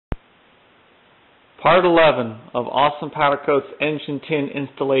Part 11 of Awesome Powder Coat's Engine Tin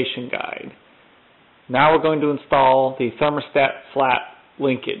Installation Guide. Now we're going to install the thermostat flap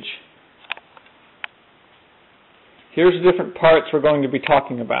linkage. Here's the different parts we're going to be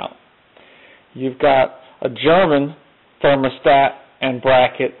talking about. You've got a German thermostat and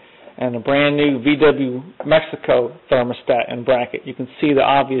bracket and a brand new VW Mexico thermostat and bracket. You can see the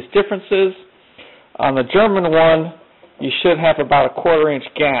obvious differences. On the German one, you should have about a 1/4 inch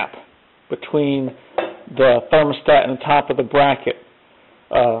gap between the thermostat and the top of the bracket.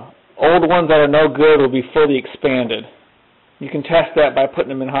 Old ones that are no good will be fully expanded. You can test that by putting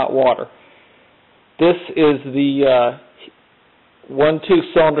them in hot water. This is the 1-2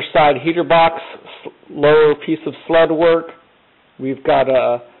 cylinder side heater box, lower piece of sled work. We've got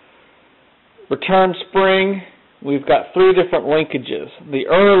a return spring. We've got 3 different linkages. The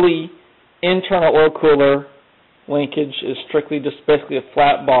early internal oil cooler linkage is strictly just basically a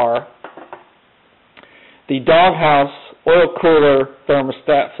flat bar. The doghouse oil cooler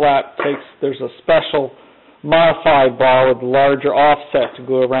thermostat flap there's a special modified bar with a larger offset to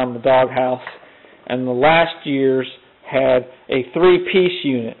go around the doghouse. And the last year's had a 3-piece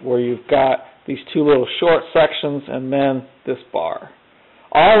unit where you've got these 2 little short sections and then this bar.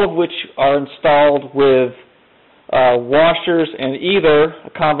 All of which are installed with washers and either a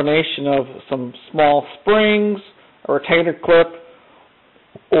combination of some small springs, a retainer clip,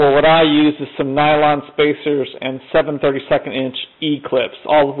 or what I use is some nylon spacers and 7/32 inch E-clips,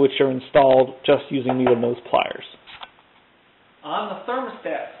 all of which are installed just using needle nose pliers. On the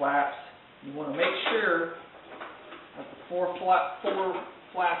thermostat flaps, you want to make sure that the 4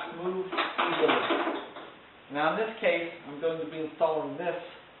 flaps move evenly. Now in this case, I'm going to be installing this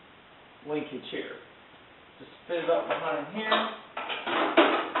linkage here. Just fit it up behind here.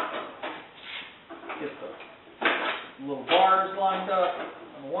 Get the little bars lined up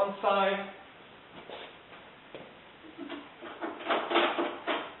on one side.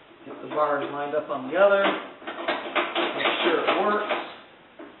 Get the bars lined up on the other. Make sure it works.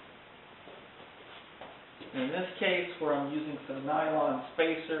 In this case, where I'm using some nylon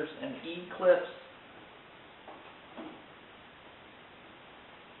spacers and E-clips,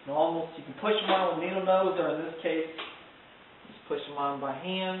 you can push them on with needle nose, or in this case, just push them on by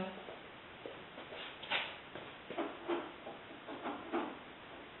hand.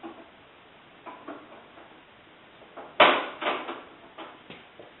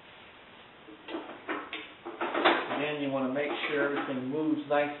 Again, you want to make sure everything moves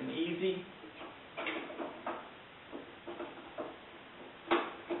nice and easy.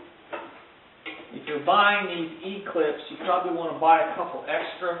 If you're buying these E-clips, you probably want to buy a couple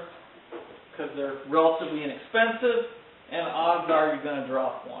extra because they're relatively inexpensive, and odds are you're going to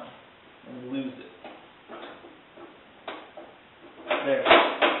drop one and lose it. There,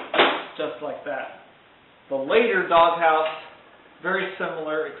 just like that. The later doghouse, very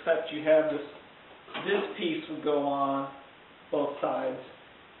similar, except you have this piece would go on both sides,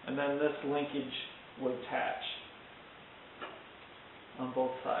 and then this linkage would attach on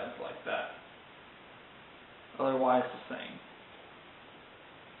both sides like that. Otherwise the same.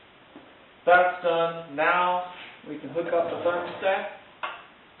 That's done. Now we can hook up the thermostat.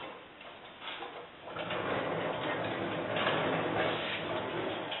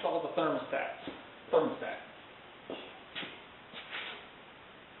 Install the thermostat.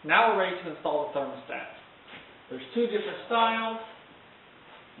 Now we're ready to install the thermostat. There's 2 different styles.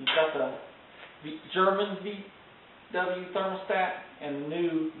 You've got the German VW thermostat and the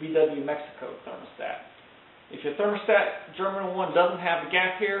new VW Mexico thermostat. If your thermostat, German one, doesn't have a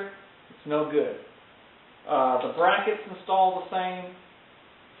gap here, it's no good. The brackets install the same.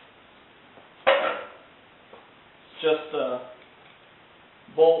 It's just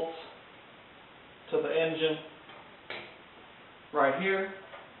bolts to the engine right here,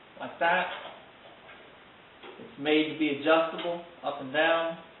 like that. It's made to be adjustable up and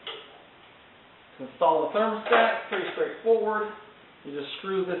down. To install the thermostat, it's pretty straightforward. You just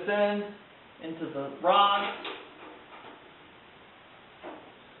screw this in into the rod.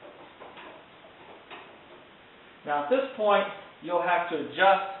 Now at this point, you'll have to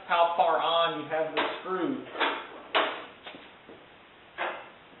adjust how far on you have this screw.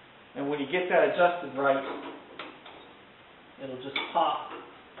 And when you get that adjusted right, it'll just pop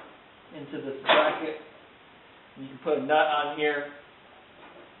into this bracket. You can put a nut on here,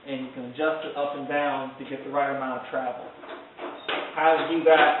 and you can adjust it up and down to get the right amount of travel. How to do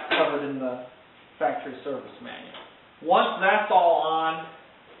that covered in the factory service manual. Once that's all on,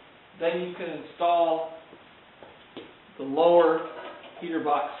 then you can install the lower heater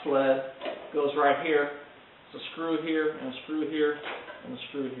box sled. Goes right here. It's a screw here, and a screw here, and a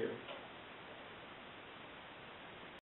screw here.